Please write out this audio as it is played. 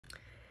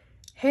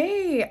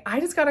Hey, I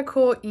just got a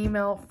cool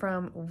email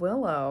from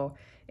Willow,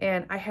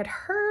 and I had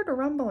heard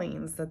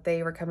rumblings that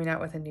they were coming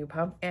out with a new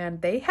pump,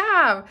 and they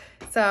have.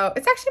 So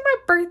it's actually my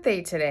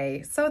birthday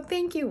today. So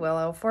thank you,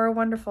 Willow, for a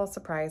wonderful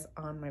surprise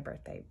on my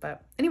birthday.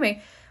 But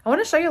anyway, I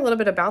want to show you a little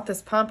bit about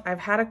this pump. I've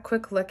had a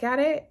quick look at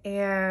it,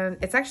 and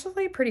it's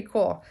actually pretty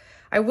cool.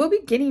 I will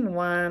be getting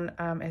one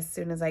as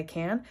soon as I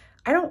can.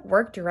 I don't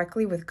work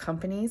directly with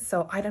companies,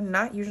 so I'm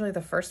not usually the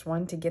first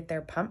one to get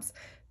their pumps,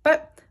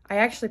 but I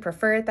actually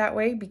prefer it that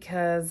way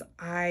because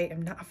I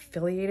am not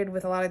affiliated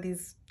with a lot of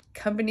these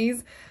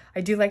companies.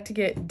 I do like to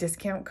get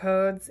discount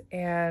codes,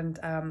 and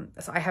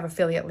so I have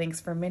affiliate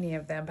links for many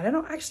of them, but I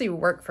don't actually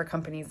work for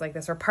companies like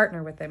this or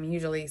partner with them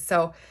usually.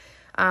 So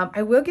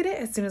I will get it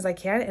as soon as I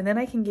can, and then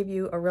I can give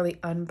you a really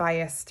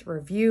unbiased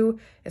review,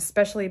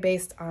 especially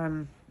based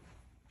on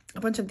a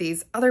bunch of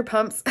these other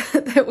pumps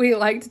that we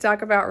like to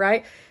talk about,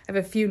 right? I have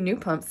a few new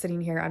pumps sitting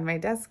here on my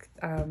desk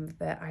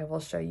that I will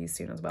show you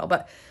soon as well.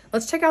 But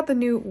let's check out the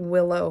new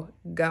Willow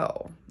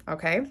Go,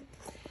 okay?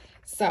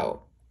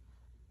 So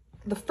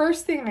the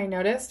first thing I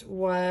noticed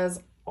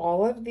was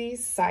all of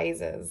these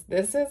sizes.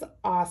 This is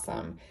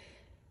awesome.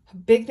 A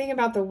big thing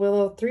about the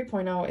Willow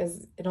 3.0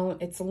 is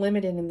it's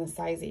limited in the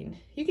sizing.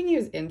 You can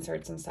use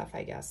inserts and stuff,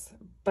 I guess,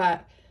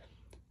 but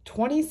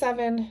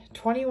 27,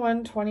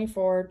 21,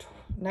 24,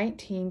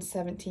 19,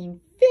 17,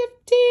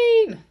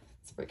 15.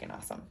 It's freaking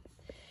awesome.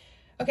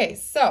 Okay,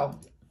 so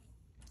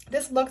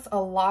this looks a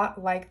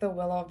lot like the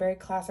Willow, very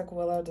classic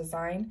Willow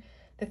design.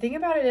 The thing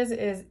about it is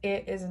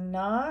it is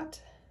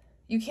not,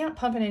 you can't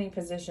pump in any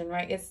position,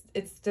 right?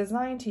 It's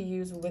designed to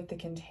use with the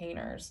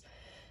containers.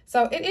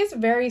 So it is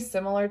very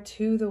similar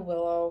to the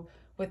Willow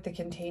with the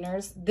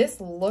containers.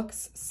 This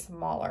looks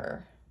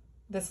smaller.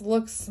 This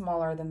looks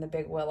smaller than the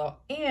big Willow,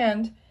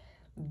 and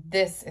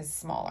this is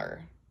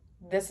smaller.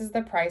 This is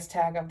the price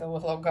tag of the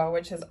Willow Go,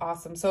 which is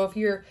awesome. So if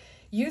you're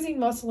using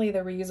mostly the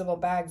reusable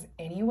bags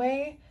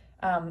anyway,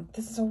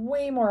 this is a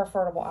way more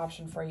affordable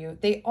option for you.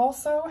 They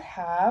also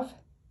have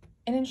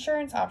an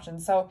insurance option.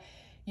 So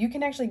you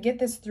can actually get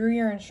this through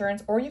your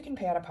insurance, or you can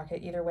pay out of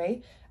pocket, either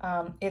way.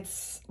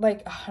 It's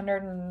like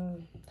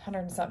 $100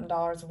 and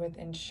something with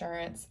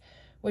insurance,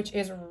 which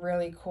is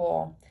really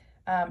cool.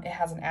 It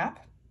has an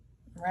app,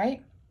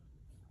 right?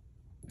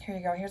 Here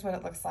you go. Here's what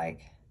it looks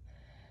like.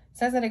 It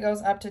says that it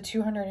goes up to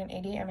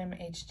 280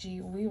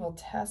 mmHg. We will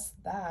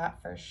test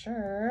that for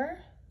sure.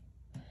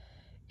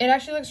 It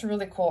actually looks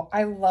really cool.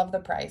 I love the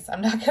price.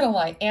 I'm not going to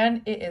lie.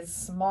 And it is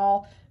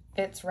small,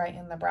 fits right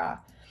in the bra.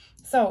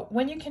 So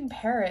when you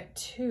compare it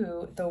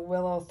to the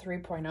Willow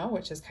 3.0,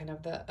 which is kind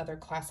of the other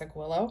classic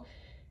Willow,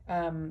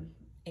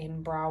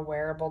 in bra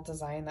wearable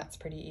design, that's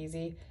pretty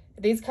easy.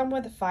 These come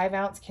with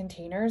 5-ounce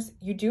containers.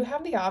 You do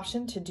have the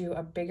option to do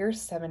a bigger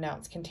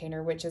 7-ounce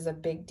container, which is a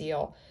big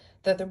deal.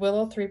 The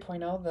Willow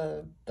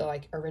 3.0, the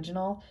like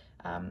original,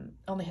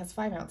 only has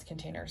 5-ounce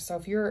containers. So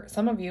if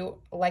some of you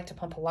like to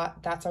pump a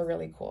lot, that's a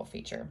really cool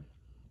feature.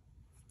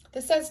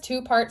 This says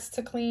 2 parts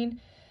to clean.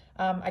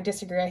 I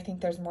disagree. I think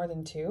there's more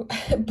than 2,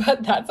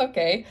 but that's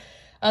okay.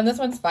 This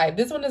one's 5.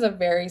 This one is a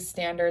very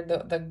standard,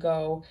 the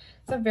Go.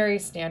 It's a very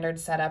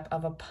standard setup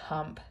of a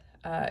pump.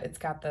 It's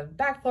got the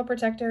backflow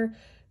protector,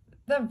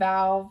 the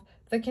valve,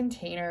 the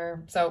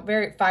container. So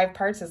 5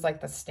 parts is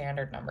like the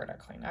standard number to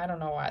clean. I don't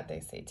know why they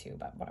say 2,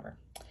 but whatever.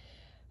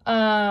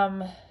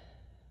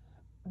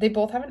 They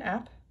both have an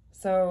app.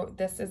 So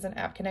this is an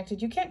app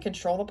connected. You can't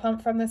control the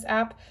pump from this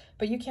app,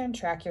 but you can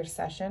track your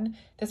session.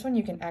 This one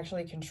you can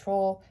actually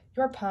control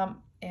your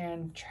pump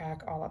and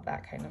track all of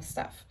that kind of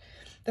stuff.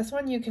 This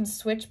one you can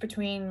switch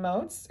between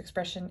modes,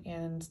 expression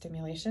and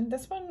stimulation.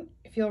 This one,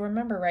 if you'll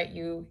remember right,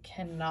 you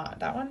cannot.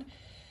 That one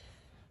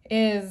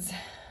is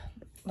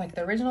like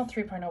the original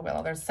 3.0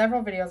 Willow. There's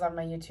several videos on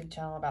my YouTube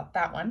channel about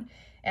that one.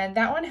 And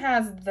that one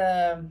has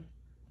the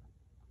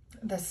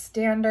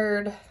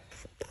standard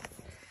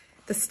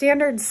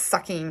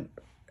sucking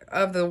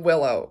of the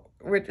Willow,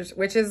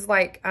 which is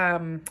like,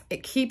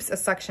 it keeps a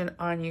suction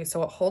on you.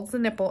 So it holds the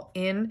nipple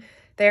in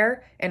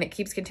there and it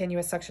keeps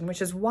continuous suction,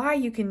 which is why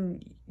you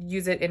can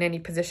use it in any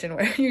position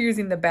where you're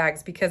using the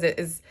bags, because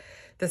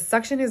the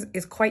suction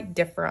is quite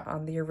different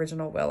on the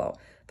original Willow.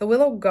 The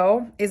Willow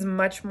Go is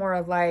much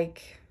more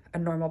like a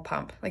normal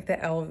pump, like the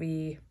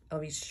LV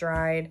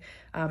Stride,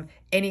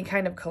 any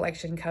kind of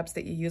collection cups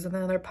that you use with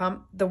another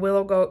pump. The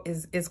Willow Go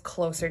is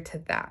closer to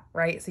that,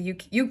 right? So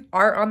you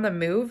are on the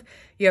move.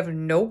 You have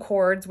no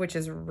cords, which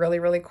is really,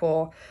 really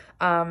cool.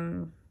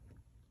 So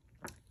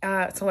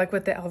like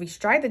with the LV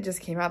Stride that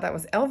just came out, that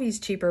was LV's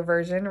cheaper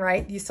version,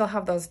 right? You still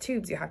have those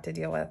tubes you have to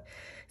deal with.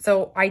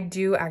 So I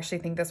do actually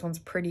think this one's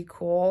pretty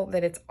cool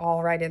that it's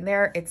all right in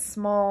there. It's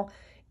small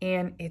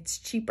and it's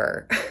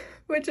cheaper,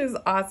 which is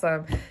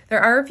awesome.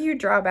 There are a few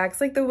drawbacks.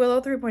 Like the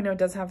Willow 3.0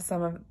 does have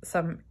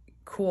some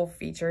cool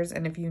features,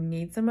 and if you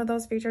need some of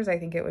those features, I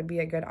think it would be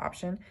a good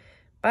option.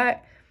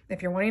 But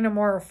if you're wanting a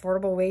more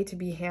affordable way to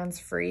be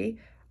hands-free,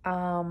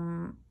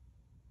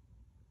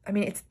 I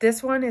mean,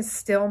 this one is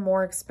still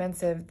more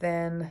expensive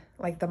than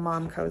like the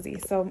Mom Cozy.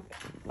 So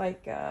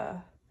like,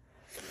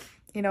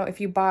 you know, if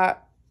you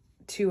bought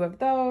 2 of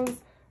those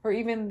or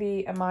even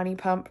the Imani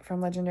pump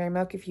from Legendary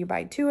Milk, if you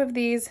buy 2 of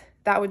these,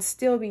 that would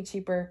still be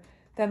cheaper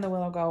than the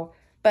Willow Go.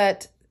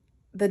 But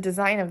the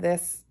design of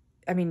this,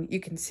 I mean, you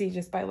can see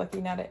just by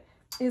looking at it,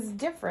 is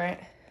different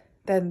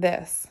than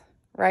this,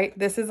 right?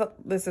 This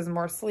is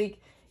more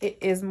sleek. It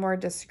is more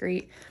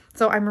discreet.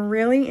 So I'm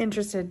really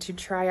interested to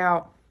try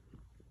out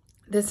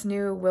this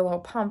new Willow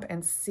pump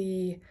and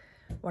see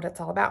what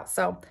it's all about.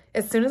 So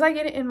as soon as I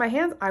get it in my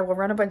hands, I will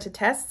run a bunch of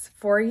tests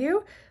for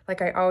you,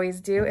 like I always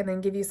do, and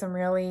then give you some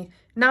really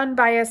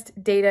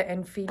non-biased data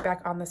and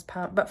feedback on this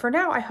pump. But for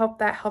now, I hope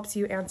that helps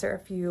you answer a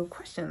few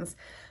questions.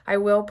 I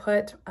will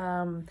put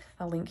a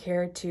link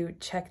here to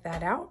check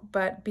that out,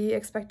 but be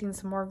expecting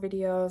some more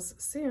videos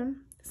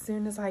soon, as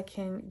soon as I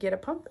can get a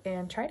pump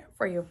and try it out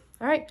for you.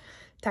 All right,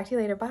 talk to you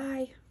later.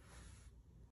 Bye.